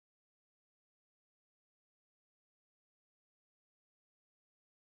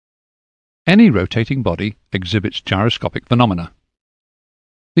Any rotating body exhibits gyroscopic phenomena.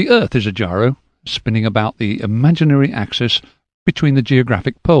 The Earth is a gyro, spinning about the imaginary axis between the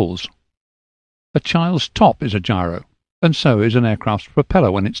geographic poles. A child's top is a gyro, and so is an aircraft's propeller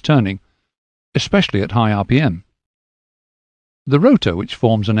when it's turning, especially at high RPM. The rotor which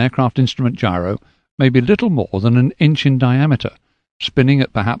forms an aircraft instrument gyro may be little more than an inch in diameter, spinning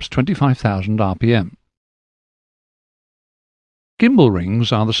at perhaps 25,000 RPM. Gimble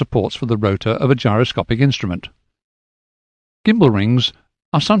rings are the supports for the rotor of a gyroscopic instrument. Gimble rings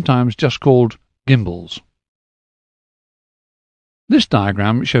are sometimes just called gimbals. This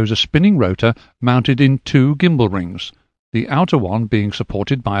diagram shows a spinning rotor mounted in two gimble rings, the outer one being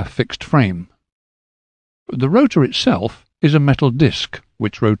supported by a fixed frame. The rotor itself is a metal disc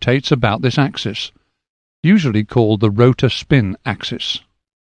which rotates about this axis, usually called the rotor spin axis.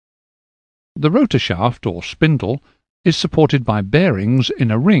 The rotor shaft, or spindle, is supported by bearings in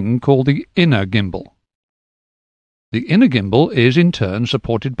a ring called the inner gimbal. The inner gimbal is in turn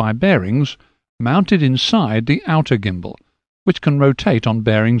supported by bearings mounted inside the outer gimbal, which can rotate on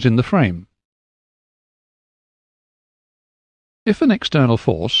bearings in the frame. If an external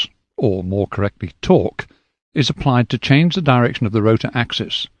force, or more correctly torque, is applied to change the direction of the rotor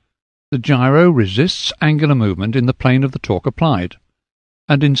axis, the gyro resists angular movement in the plane of the torque applied,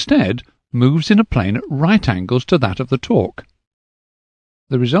 and instead moves in a plane at right angles to that of the torque,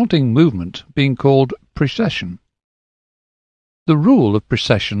 the resulting movement being called precession. The rule of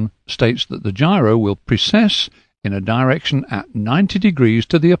precession states that the gyro will precess in a direction at 90 degrees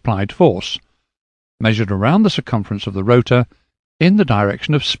to the applied force, measured around the circumference of the rotor in the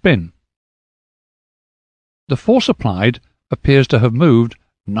direction of spin. The force applied appears to have moved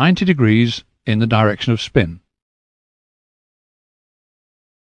 90 degrees in the direction of spin.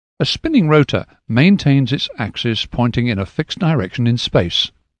 A spinning rotor maintains its axis pointing in a fixed direction in space,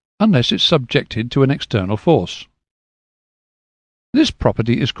 unless it's subjected to an external force. This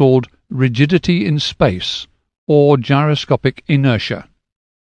property is called rigidity in space, or gyroscopic inertia.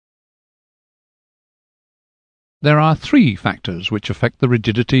 There are three factors which affect the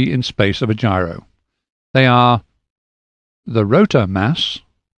rigidity in space of a gyro. They are the rotor mass,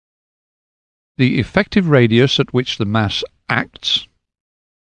 the effective radius at which the mass acts,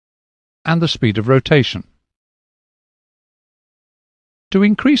 and the speed of rotation. To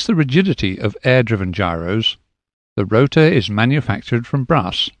increase the rigidity of air-driven gyros, the rotor is manufactured from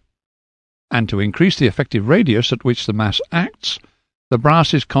brass, and to increase the effective radius at which the mass acts, the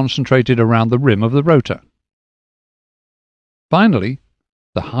brass is concentrated around the rim of the rotor. Finally,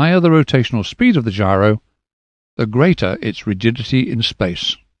 the higher the rotational speed of the gyro, the greater its rigidity in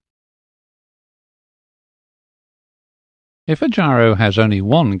space. If a gyro has only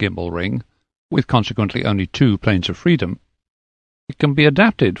one gimbal ring, with consequently only two planes of freedom, it can be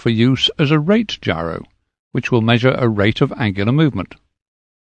adapted for use as a rate gyro, which will measure a rate of angular movement.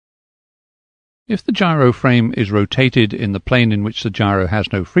 If the gyro frame is rotated in the plane in which the gyro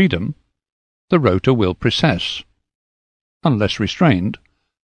has no freedom, the rotor will precess, unless restrained,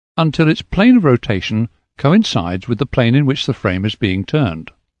 until its plane of rotation coincides with the plane in which the frame is being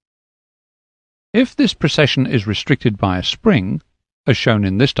turned. If this precession is restricted by a spring, as shown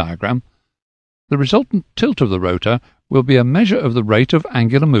in this diagram, the resultant tilt of the rotor will be a measure of the rate of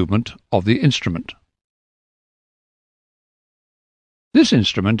angular movement of the instrument. This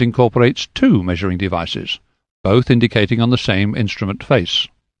instrument incorporates two measuring devices, both indicating on the same instrument face.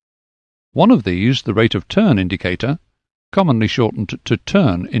 One of these, the rate of turn indicator, commonly shortened to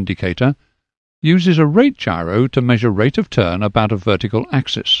turn indicator, uses a rate gyro to measure rate of turn about a vertical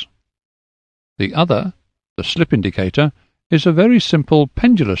axis. The other, the slip indicator, is a very simple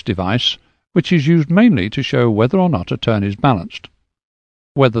pendulous device which is used mainly to show whether or not a turn is balanced,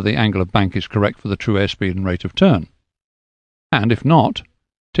 whether the angle of bank is correct for the true airspeed and rate of turn, and if not,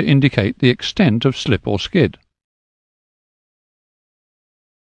 to indicate the extent of slip or skid.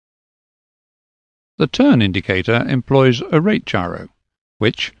 The turn indicator employs a rate gyro,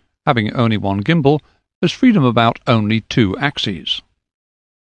 which, having only one gimbal, has freedom about only two axes.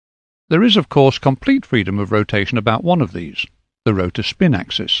 There is, of course, complete freedom of rotation about one of these, the rotor spin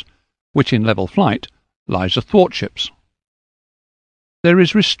axis, which in level flight lies athwartships. There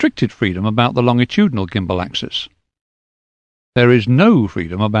is restricted freedom about the longitudinal gimbal axis. There is no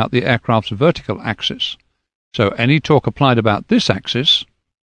freedom about the aircraft's vertical axis, so any torque applied about this axis,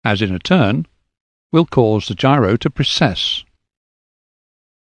 as in a turn, will cause the gyro to precess.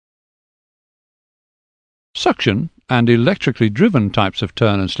 Suction and electrically driven types of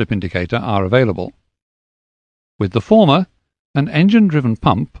turn and slip indicator are available. With the former, an engine-driven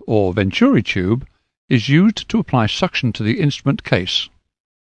pump, or venturi tube, is used to apply suction to the instrument case.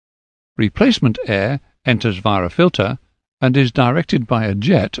 Replacement air enters via a filter and is directed by a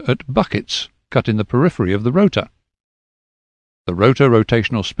jet at buckets cut in the periphery of the rotor. The rotor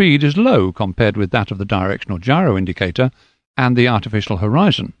rotational speed is low compared with that of the directional gyro indicator and the artificial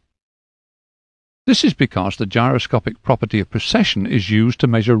horizon. This is because the gyroscopic property of precession is used to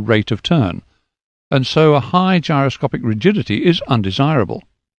measure rate of turn, and so a high gyroscopic rigidity is undesirable.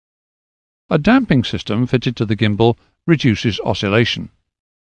 A damping system fitted to the gimbal reduces oscillation.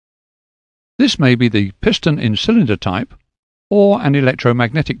 This may be the piston-in-cylinder type or an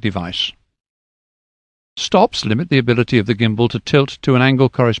electromagnetic device. Stops limit the ability of the gimbal to tilt to an angle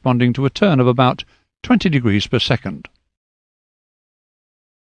corresponding to a turn of about 20 degrees per second.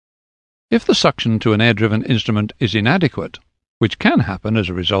 If the suction to an air-driven instrument is inadequate, which can happen as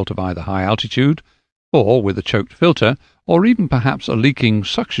a result of either high altitude, or with a choked filter, or even perhaps a leaking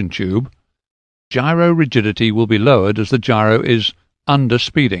suction tube, gyro rigidity will be lowered as the gyro is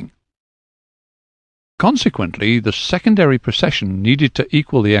under-speeding. Consequently, the secondary precession needed to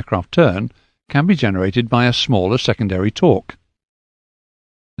equal the aircraft turn can be generated by a smaller secondary torque.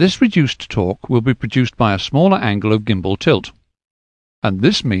 This reduced torque will be produced by a smaller angle of gimbal tilt, and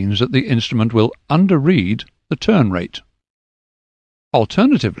this means that the instrument will underread the turn rate.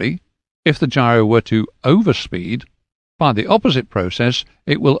 Alternatively, if the gyro were to overspeed, by the opposite process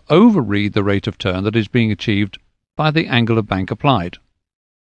it will overread the rate of turn that is being achieved by the angle of bank applied.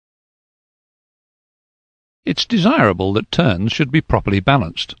 It's desirable that turns should be properly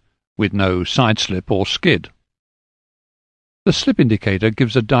balanced, with no side slip or skid. The slip indicator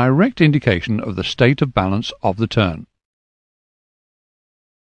gives a direct indication of the state of balance of the turn.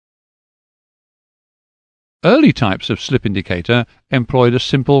 Early types of slip indicator employed a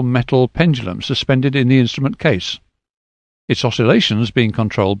simple metal pendulum suspended in the instrument case, its oscillations being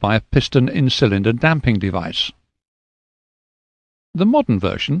controlled by a piston-in-cylinder damping device. The modern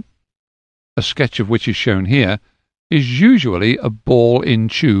version, a sketch of which is shown here, is usually a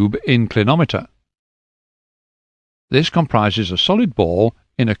ball-in-tube inclinometer. This comprises a solid ball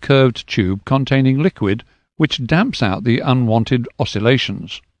in a curved tube containing liquid which damps out the unwanted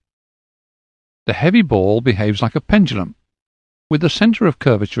oscillations. The heavy ball behaves like a pendulum, with the centre of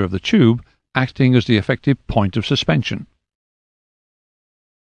curvature of the tube acting as the effective point of suspension.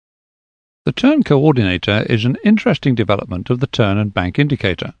 The turn coordinator is an interesting development of the turn and bank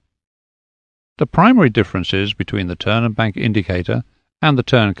indicator. The primary differences between the turn and bank indicator and the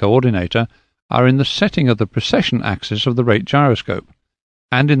turn coordinator are in the setting of the precession axis of the rate gyroscope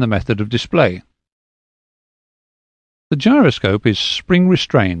and in the method of display. The gyroscope is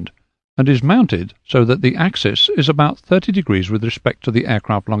spring-restrained and is mounted so that the axis is about 30 degrees with respect to the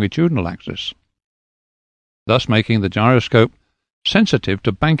aircraft longitudinal axis, thus making the gyroscope sensitive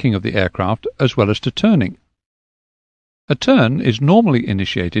to banking of the aircraft as well as to turning. A turn is normally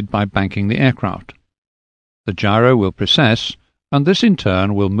initiated by banking the aircraft. The gyro will precess, and this in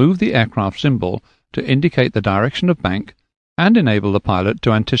turn will move the aircraft symbol to indicate the direction of bank and enable the pilot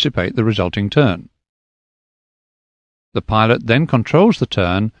to anticipate the resulting turn. The pilot then controls the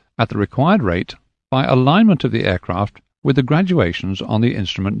turn at the required rate by alignment of the aircraft with the graduations on the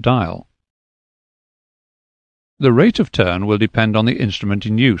instrument dial. The rate of turn will depend on the instrument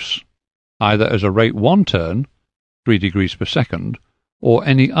in use, either as a rate 1 turn, 3 degrees per second, or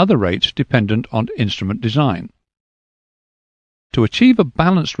any other rate dependent on instrument design. To achieve a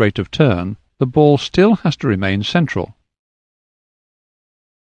balanced rate of turn, the ball still has to remain central.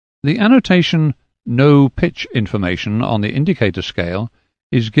 The annotation "no pitch" information on the indicator scale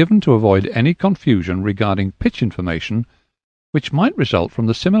is given to avoid any confusion regarding pitch information which might result from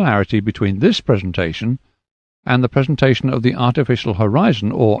the similarity between this presentation and the presentation of the artificial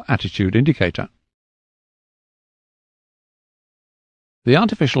horizon or attitude indicator. The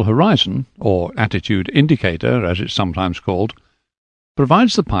artificial horizon, or attitude indicator as it's sometimes called,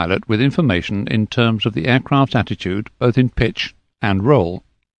 provides the pilot with information in terms of the aircraft's attitude both in pitch and roll.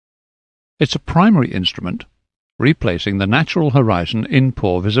 It's a primary instrument, replacing the natural horizon in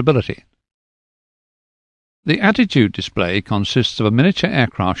poor visibility. The attitude display consists of a miniature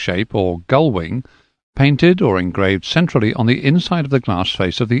aircraft shape or gull wing painted or engraved centrally on the inside of the glass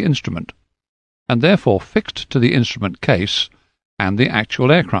face of the instrument, and therefore fixed to the instrument case and the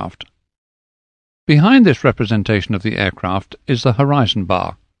actual aircraft. Behind this representation of the aircraft is the horizon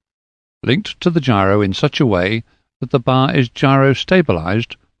bar, linked to the gyro in such a way that the bar is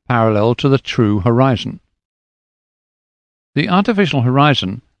gyro-stabilized parallel to the true horizon. The artificial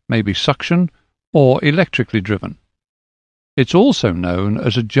horizon may be suction or electrically driven. It's also known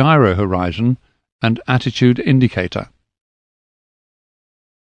as a gyro horizon and attitude indicator.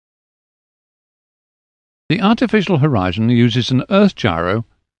 The artificial horizon uses an earth gyro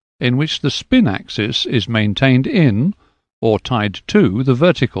in which the spin axis is maintained in, or tied to, the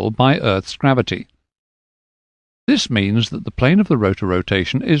vertical by Earth's gravity. This means that the plane of the rotor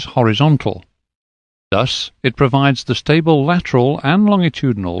rotation is horizontal. Thus, it provides the stable lateral and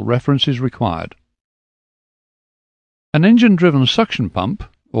longitudinal references required. An engine-driven suction pump,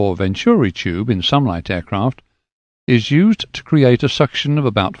 or Venturi tube in some light aircraft, is used to create a suction of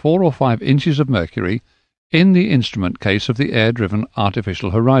about 4 or 5 inches of mercury in the instrument case of the air-driven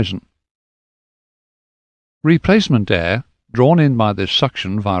artificial horizon. Replacement air, drawn in by this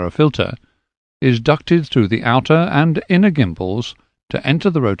suction via a filter, is ducted through the outer and inner gimbals to enter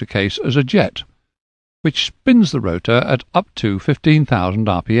the rotor case as a jet, which spins the rotor at up to 15,000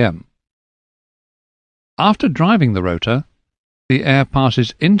 rpm. After driving the rotor, the air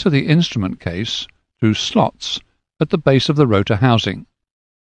passes into the instrument case through slots at the base of the rotor housing.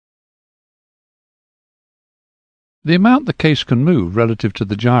 The amount the case can move relative to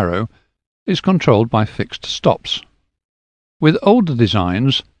the gyro is controlled by fixed stops. With older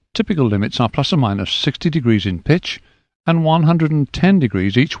designs, typical limits are plus or minus 60 degrees in pitch and 110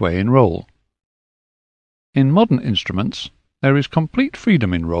 degrees each way in roll. In modern instruments, there is complete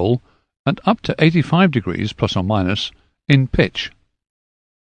freedom in roll and up to 85 degrees plus or minus in pitch.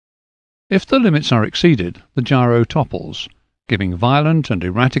 If the limits are exceeded, the gyro topples, giving violent and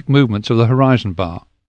erratic movements of the horizon bar.